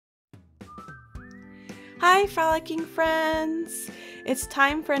Hi frolicking friends! It's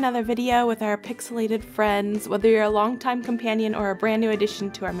time for another video with our pixelated friends. Whether you're a longtime companion or a brand new addition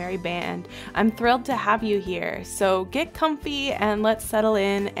to our merry band, I'm thrilled to have you here. So get comfy and let's settle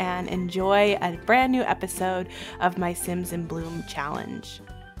in and enjoy a brand new episode of my Sims in Bloom challenge.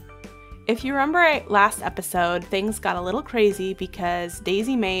 If you remember last episode, things got a little crazy because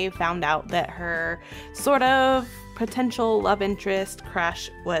Daisy Mae found out that her sort of potential love interest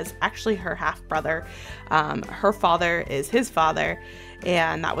crush was actually her half-brother. Her father is his father,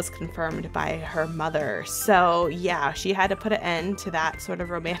 and that was confirmed by her mother. So yeah, she had to put an end to that sort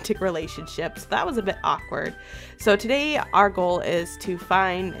of romantic relationship. So that was a bit awkward. So today our goal is to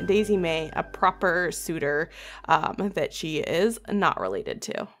find Daisy Mae a proper suitor that she is not related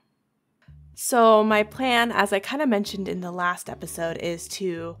to. So my plan, as I kind of mentioned in the last episode, is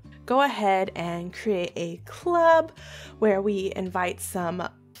to go ahead and create a club where we invite some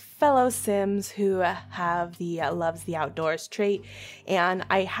fellow Sims who have the loves the outdoors trait. And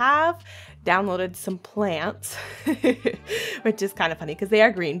I have downloaded some plants, which is kind of funny because they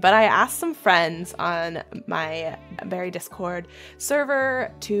are green, but I asked some friends on my Berry Discord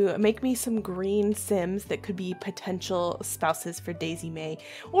server to make me some green Sims that could be potential spouses for Daisy Mae,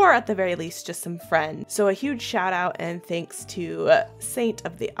 or at the very least just some friends. So a huge shout out and thanks to Saint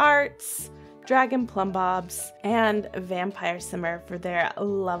of the Arts, Dragon Plumbobs, and Vampire Simmer for their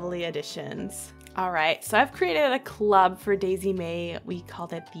lovely additions. Alright, so I've created a club for Daisy Mae. We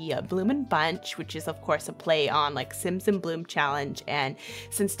called it the Bloomin' Bunch, which is of course a play on like Sims in Bloom challenge. And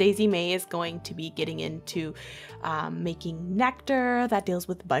since Daisy Mae is going to be getting into making nectar that deals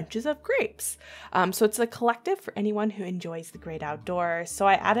with bunches of grapes. So it's a collective for anyone who enjoys the great outdoors. So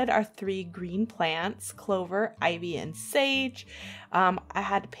I added our 3 green plants, clover, ivy, and sage. I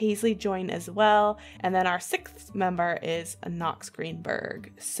had Paisley join as well. And then our 6th member is Knox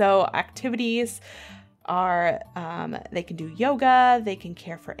Greenberg. So activities are they can do yoga, they can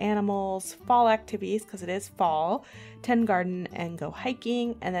care for animals, fall activities because it is fall, tend garden, and go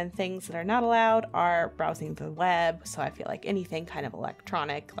hiking. And then things that are not allowed are browsing the web. So I feel like anything kind of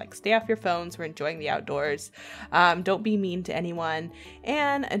electronic, like stay off your phones, we're enjoying the outdoors, don't be mean to anyone,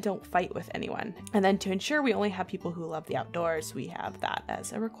 and don't fight with anyone. And then to ensure we only have people who love the outdoors, we have that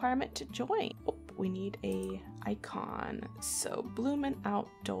as a requirement to join. Oh, we need a icon. So Bloomin'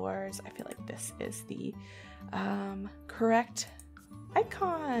 Outdoors, I feel like this is the correct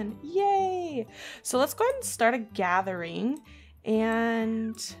icon. Yay! So let's go ahead and start a gathering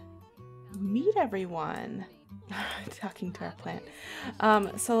and meet everyone. Talking to our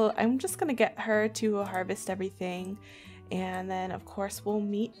plant. So I'm just gonna get her to harvest everything, and then of course we'll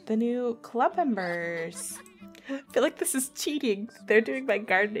meet the new club members. I feel like this is cheating. They're doing my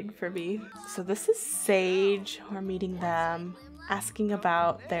gardening for me. So this is Sage. We're meeting them, asking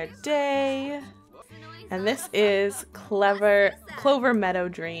about their day. And this is Clover Meadow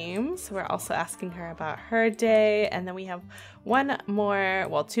Dreams. We're also asking her about her day. And then we have one more,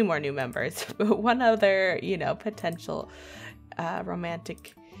 well, 2 more new members, but one other, you know, potential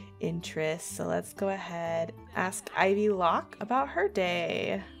romantic interest. So let's go ahead, ask Ivy Locke about her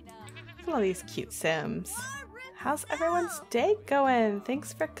day. Look at all these cute Sims. How's everyone's day going?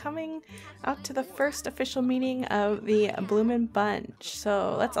 Thanks for coming out to the first official meeting of the Bloomin' Bunch.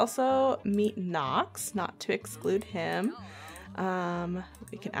 So let's also meet Knox, not to exclude him.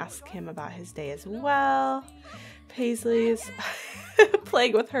 We can ask him about his day as well. Paisley's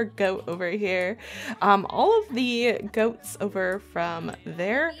playing with her goat over here. All of the goats over from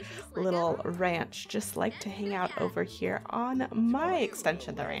their little ranch just like to hang out over here on my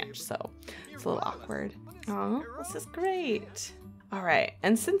extension of the ranch, so it's a little awkward. Oh, this is great. All right,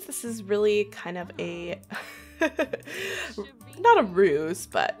 and since this is really kind of a not a ruse,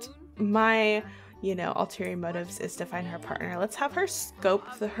 but my ulterior motives is to find her partner, let's have her scope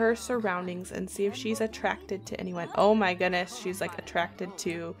her surroundings and see if she's attracted to anyone. Oh my goodness, she's like attracted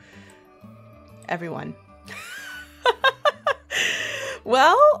to everyone.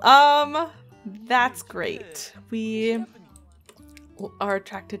 Well, that's great. We are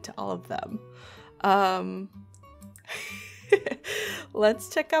attracted to all of them. Let's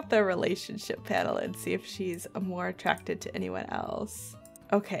check out the relationship panel and see if she's more attracted to anyone else.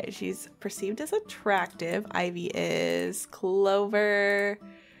 Okay, she's perceived as attractive. Ivy is. Clover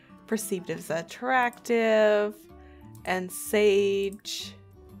perceived as attractive. And Sage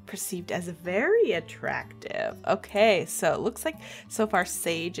perceived as very attractive. Okay, so it looks like so far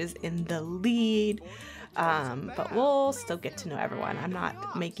Sage is in the lead. But we'll still get to know everyone. I'm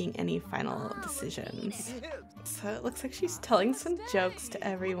not making any final decisions. So it looks like she's telling some jokes to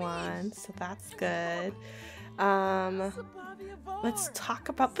everyone, so that's good. Let's talk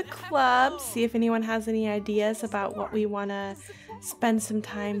about the club, see if anyone has any ideas about what we want to spend some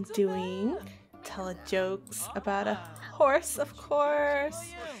time doing. Tell jokes about a horse, of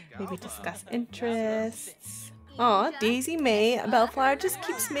course. Maybe discuss interests. Aw, Daisy Mae, Bellflower just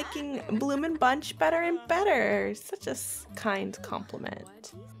keeps making Bloomin' Bunch better and better. Such a kind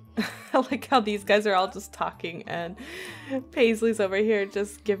compliment. I like how these guys are all just talking and Paisley's over here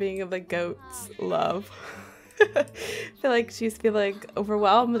just giving the goats love. I feel like she's feeling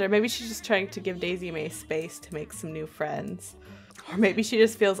overwhelmed, or maybe she's just trying to give Daisy Mae space to make some new friends. Or maybe she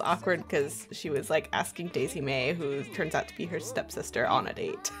just feels awkward because she was like asking Daisy Mae, who turns out to be her stepsister, on a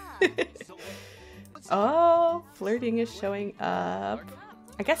date. Oh, flirting is showing up.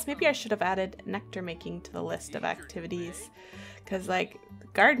 I guess maybe I should have added nectar making to the list of activities, because like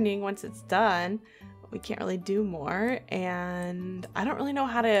gardening, once it's done, we can't really do more, and I don't really know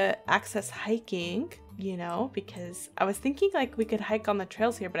how to access hiking, you know, because I was thinking like we could hike on the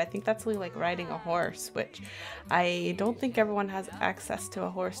trails here, but I think that's only like riding a horse, which I don't think everyone has access to a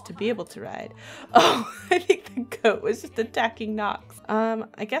horse to be able to ride. Oh, I think the goat was just attacking Knox.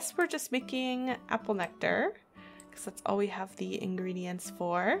 I guess we're just making apple nectar, because that's all we have the ingredients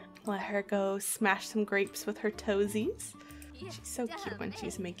for. Let her go smash some grapes with her toesies. She's so cute when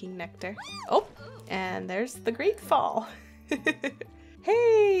she's making nectar. Oh, and there's the great fall.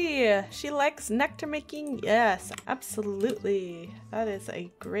 Hey, she likes nectar making. Yes, absolutely. That is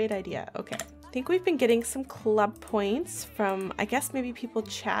a great idea. Okay. I think we've been getting some club points from, I guess, maybe people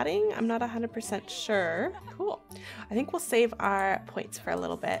chatting. I'm not 100% sure. Cool. I think we'll save our points for a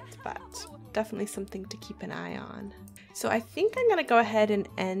little bit, but definitely something to keep an eye on. So I think I'm gonna go ahead and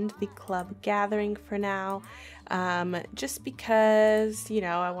end the club gathering for now, just because, you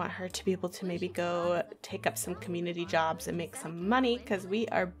know, I want her to be able to maybe go take up some community jobs and make some money, because we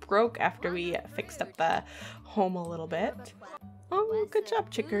are broke after we fixed up the home a little bit. Oh, good job,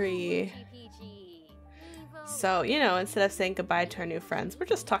 Chicory. So, you know, instead of saying goodbye to our new friends, we're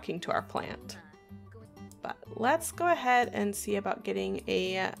just talking to our plant. But let's go ahead and see about getting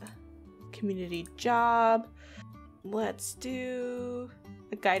a community job. Let's do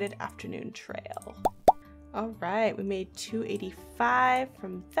a guided afternoon trail. All right, we made 285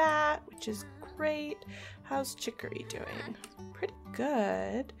 from that, which is great. How's Chicory doing? Pretty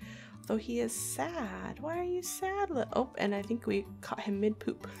good, though he is sad. Why are you sad? Oh, and I think we caught him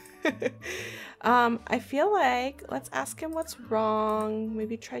mid-poop. I feel like let's ask him what's wrong.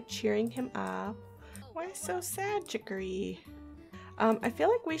 Maybe try cheering him up. Why so sad, Chicory? I feel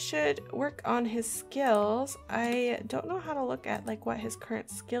like we should work on his skills. I don't know how to look at like what his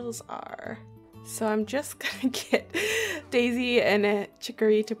current skills are. So I'm just gonna get Daisy and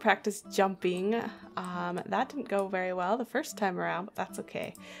Chicory to practice jumping. That didn't go very well the first time around, but that's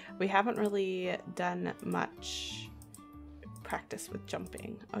okay. We haven't really done much practice with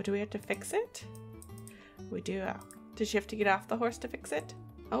jumping. Oh, do we have to fix it? We do. Did she have to get off the horse to fix it?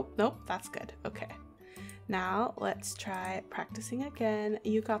 Oh, nope, that's good. Okay. Now let's try practicing again.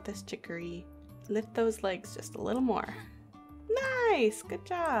 You got this, Chicory. Lift those legs just a little more. Nice, good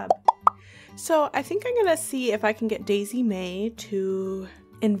job. So I think I'm gonna see if I can get Daisy Mae to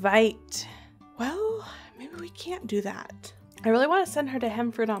invite, well, maybe we can't do that. I really want to send her to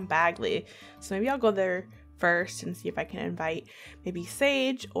Hemford on Bagley, so maybe I'll go there first and see if I can invite maybe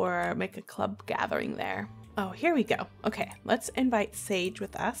Sage or make a club gathering there. Oh, here we go. Okay, let's invite Sage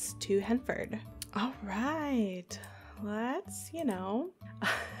with us to Henford. All right, let's, you know,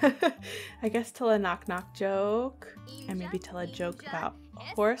 I guess tell a knock-knock joke and maybe tell a joke about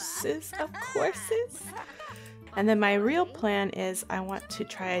horses, of courses. And then my real plan is I want to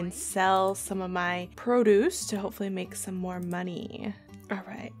try and sell some of my produce to hopefully make some more money. All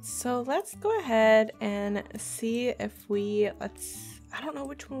right, so let's go ahead and see if I don't know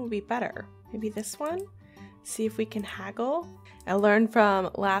which one would be better. Maybe this one? See if we can haggle. I learned from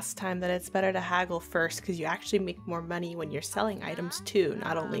last time that it's better to haggle first because you actually make more money when you're selling items too,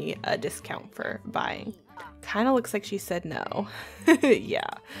 not only a discount for buying. Kind of looks like she said no. Yeah.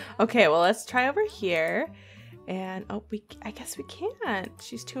 Okay, well, let's try over here. And oh, I guess we can't.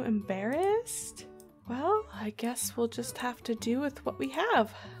 She's too embarrassed. Well, I guess we'll just have to do with what we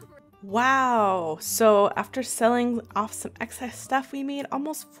have. Wow, so after selling off some excess stuff, we made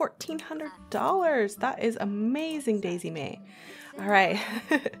almost $1,400. That is amazing, Daisy Mae. All right,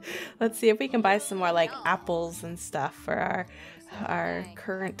 let's see if we can buy some more like apples and stuff for our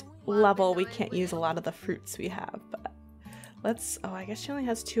current level. We can't use a lot of the fruits we have, but let's, oh, I guess she only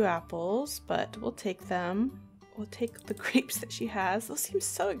has 2 apples, but we'll take them. We'll take the grapes that she has. Those seem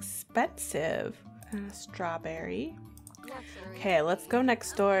so expensive. And a strawberry. Okay, let's go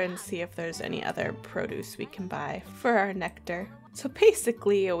next door and see if there's any other produce we can buy for our nectar. So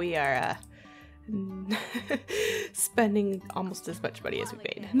basically we are spending almost as much money as we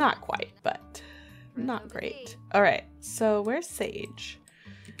made. Not quite, but not great. All right, so where's Sage?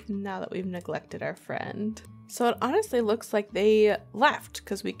 Now that we've neglected our friend. So it honestly looks like they left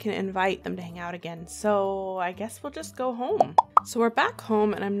because we can invite them to hang out again. So I guess we'll just go home. So we're back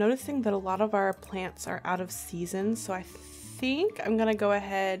home and I'm noticing that a lot of our plants are out of season. So I think I'm gonna go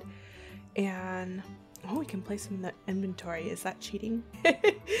ahead and, oh, we can place them in the inventory. Is that cheating?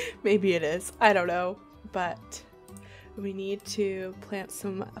 Maybe it is. I don't know. But we need to plant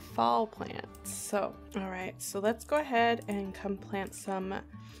some fall plants. So, all right. So let's go ahead and come plant some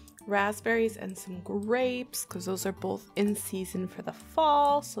raspberries and some grapes because those are both in season for the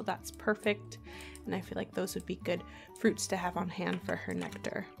fall, so that's perfect. And I feel like those would be good fruits to have on hand for her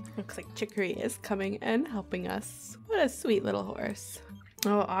nectar. Looks like Chicory is coming and helping us. What a sweet little horse.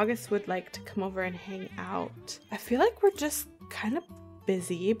 Oh, August would like to come over and hang out. I feel like we're just kind of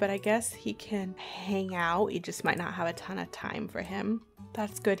busy, but I guess he can hang out. We just might not have a ton of time for him.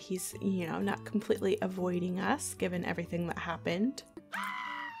 That's good. He's, you know, not completely avoiding us given everything that happened.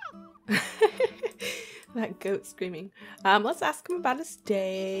 That goat screaming. Let's ask him about his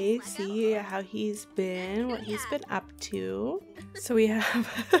day, see how he's been, what he's been up to. So we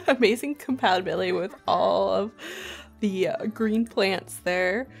have amazing compatibility with all of the green plants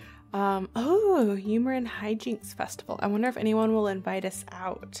there. Oh, Humor and Hijinks Festival. I wonder if anyone will invite us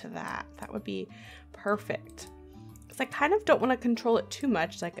out to that. That would be perfect. Because I kind of don't want to control it too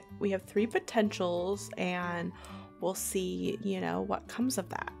much. Like, we have 3 potentials and we'll see, you know, what comes of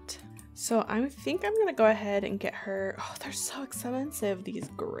that. So I think I'm gonna go ahead and get her. Oh, they're so expensive, these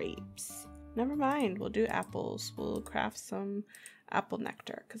grapes. Never mind, we'll do apples. We'll craft some apple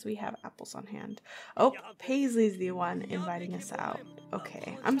nectar because we have apples on hand. Oh, Paisley's the one inviting us out.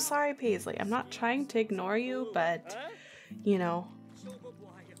 Okay, I'm sorry, Paisley. I'm not trying to ignore you, but you know,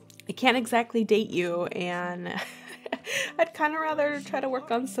 I can't exactly date you, and I'd kind of rather try to work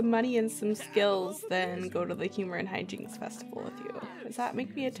on some money and some skills than go to the Humor and Hijinks Festival with you. Does that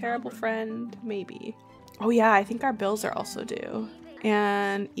make me a terrible friend? Maybe. Oh yeah, I think our bills are also due.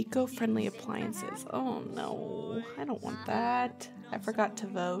 And eco-friendly appliances. Oh no, I don't want that. I forgot to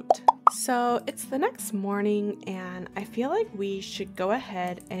vote. So it's the next morning and I feel like we should go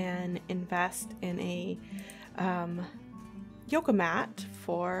ahead and invest in a yoga mat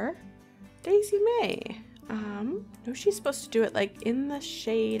for Daisy Mae. No, she's supposed to do it like in the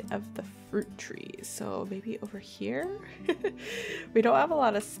shade of the fruit trees. So maybe over here? We don't have a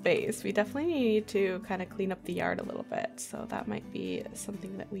lot of space. We definitely need to kind of clean up the yard a little bit. So that might be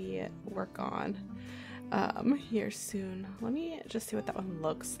something that we work on here soon. Let me just see what that one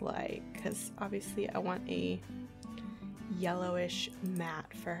looks like. Because obviously I want a yellowish mat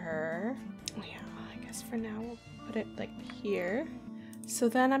for her. Oh yeah, I guess for now we'll put it like here. So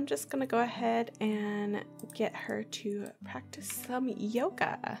then I'm just gonna go ahead and get her to practice some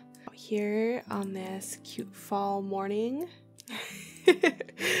yoga here on this cute fall morning.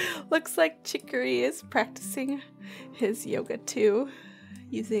 Looks like Chicory is practicing his yoga too,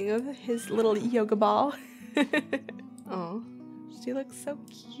 using his little yoga ball. Oh, she looks so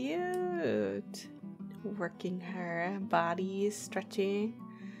cute. Working her body, stretching.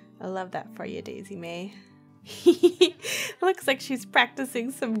 I love that for you, Daisy Mae. Looks like she's practicing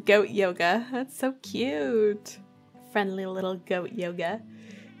some goat yoga. That's so cute. Friendly little goat yoga.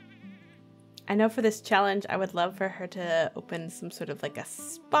 I know for this challenge, I would love for her to open some sort of like a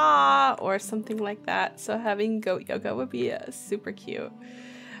spa or something like that. So having goat yoga would be super cute.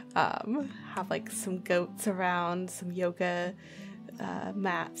 Have like some goats around, some yoga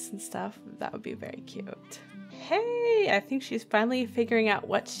mats and stuff. That would be very cute. Hey, I think she's finally figuring out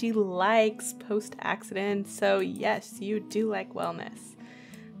what she likes post-accident. So yes, you do like wellness.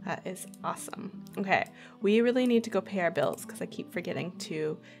 That is awesome. Okay, we really need to go pay our bills because I keep forgetting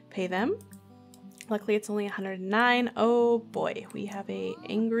to pay them. Luckily, it's only 109. Oh boy, we have a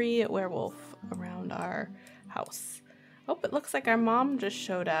angry werewolf around our house. Oh, it looks like our mom just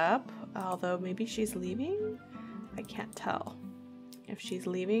showed up, although maybe she's leaving? I can't tell if she's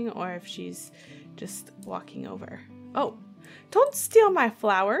leaving or if she's just walking over. Oh, don't steal my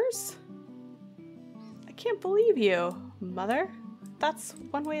flowers. I can't believe you, Mother. That's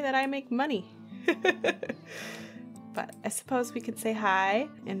one way that I make money. But I suppose we could say hi,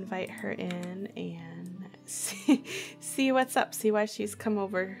 invite her in, and see what's up, see why she's come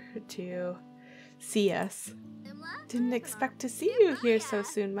over to see us. Didn't expect to see you here so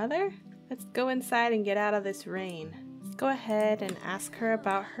soon, Mother. Let's go inside and get out of this rain. Let's go ahead and ask her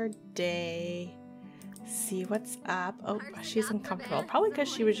about her day. see what's up. Oh, she's uncomfortable. Probably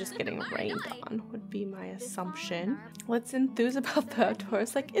because she was just getting rained on, would be my assumption. Let's enthuse about the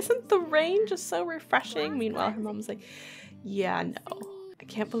outdoors. Like, isn't the rain just so refreshing? Meanwhile, her mom's like, yeah, no. I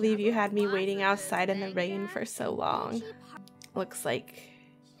can't believe you had me waiting outside in the rain for so long. Looks like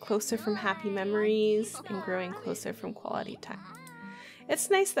closer from happy memories and growing closer from quality time. It's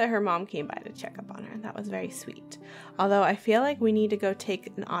nice that her mom came by to check up on her. That was very sweet. Although I feel like we need to go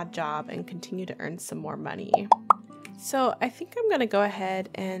take an odd job and continue to earn some more money. So I think I'm going to go ahead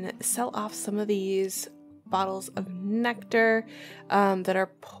and sell off some of these bottles of nectar that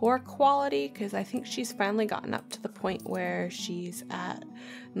are poor quality, because I think she's finally gotten up to the point where she's at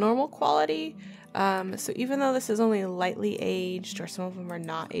normal quality. So even though this is only lightly aged, or some of them are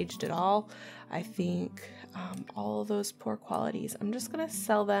not aged at all, I think all of those poor qualities, I'm just gonna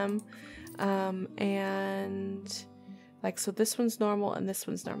sell them. And like, so this one's normal and this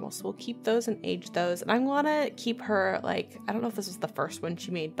one's normal, so we'll keep those and age those. And I want to keep her, like, I don't know if this was the first one she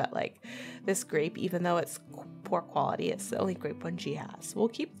made, but like this grape, even though it's poor quality, it's the only grape one she has. We'll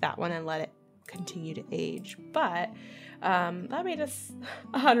keep that one and let it continue to age. But that made us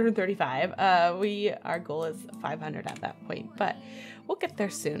 135. Our goal is 500 at that point, but we'll get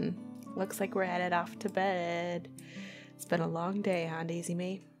there soon. Looks like we're headed off to bed. It's been a long day, huh, Daisy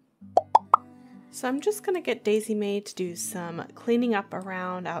Mae? So I'm just gonna get Daisy Mae to do some cleaning up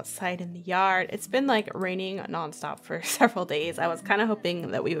around outside in the yard. It's been like raining nonstop for several days. I was kind of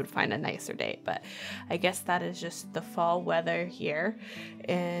hoping that we would find a nicer day, but I guess that is just the fall weather here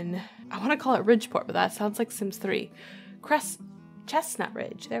in, I want to call it Ridgeport, but that sounds like Sims 3. Chestnut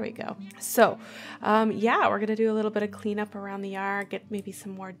Ridge, there we go. So yeah, we're gonna do a little bit of cleanup around the yard, get maybe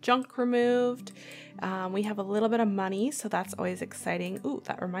some more junk removed. We have a little bit of money, so that's always exciting. Ooh,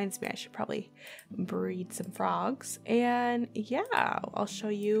 that reminds me, I should probably breed some frogs. And yeah, I'll show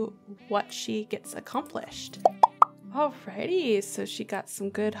you what she gets accomplished. Alrighty, so she got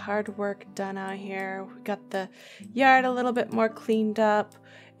some good hard work done out here. We got the yard a little bit more cleaned up,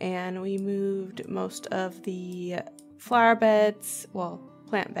 and we moved most of the flower beds, well,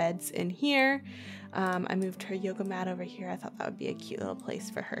 plant beds in here. I moved her yoga mat over here. I thought that would be a cute little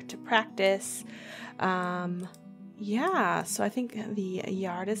place for her to practice. Yeah, so I think the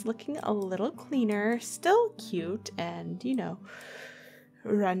yard is looking a little cleaner, still cute, and, you know,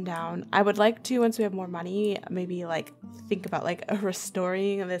 run down. I would like to, once we have more money, maybe like think about like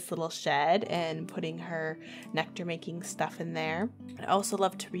restoring this little shed and putting her nectar making stuff in there. I'd also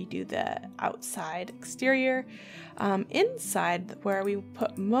love to redo the outside exterior. Inside, where we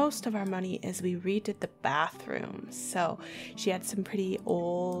put most of our money, is we redid the bathroom. So she had some pretty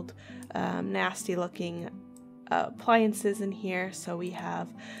old, nasty looking appliances in here. So we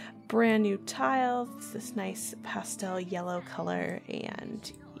have brand new tiles, this nice pastel yellow color,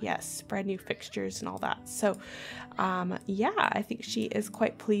 and yes, brand new fixtures and all that. So yeah, I think she is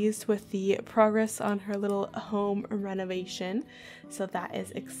quite pleased with the progress on her little home renovation, so that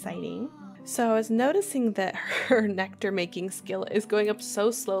is exciting. So I was noticing that her nectar making skill is going up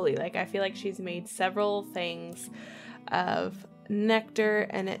so slowly. Like, I feel like she's made several things of nectar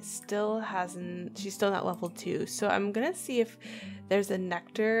and it still hasn't, she's still not level 2. So I'm gonna see if there's a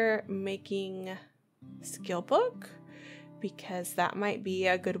nectar making skill book, because that might be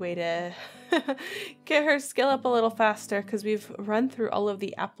a good way to get her skill up a little faster, because we've run through all of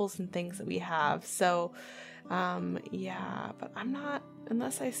the apples and things that we have. So yeah, but I'm not,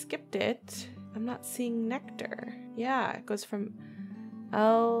 unless I skipped it, I'm not seeing nectar. Yeah, it goes from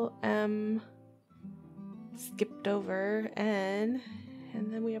LM, skipped over N,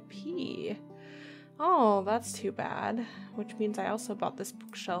 and then we have P. Oh, that's too bad, which means I also bought this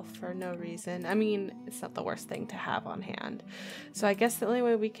bookshelf for no reason. I mean, it's not the worst thing to have on hand. So I guess the only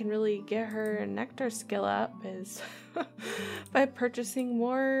way we can really get her nectar skill up is by purchasing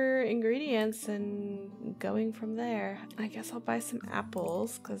more ingredients and going from there. I guess I'll buy some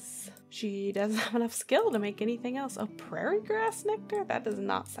apples, because she doesn't have enough skill to make anything else. Oh, prairie grass nectar? That does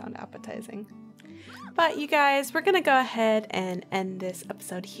not sound appetizing. But you guys, we're gonna go ahead and end this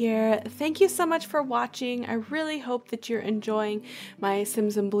episode here. Thank you so much for watching. I really hope that you're enjoying my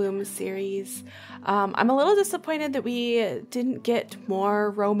Sims in Bloom series. I'm a little disappointed that we didn't get more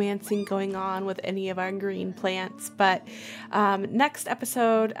romancing going on with any of our green plants, but next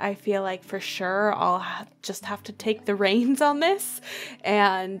episode, I feel like for sure I'll just have to take the reins on this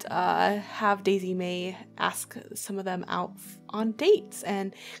and have Daisy Mae ask some of them out on dates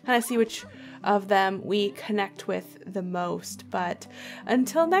and kind of see which of them we connect with the most. But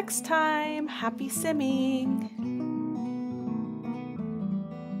until next time, happy simming!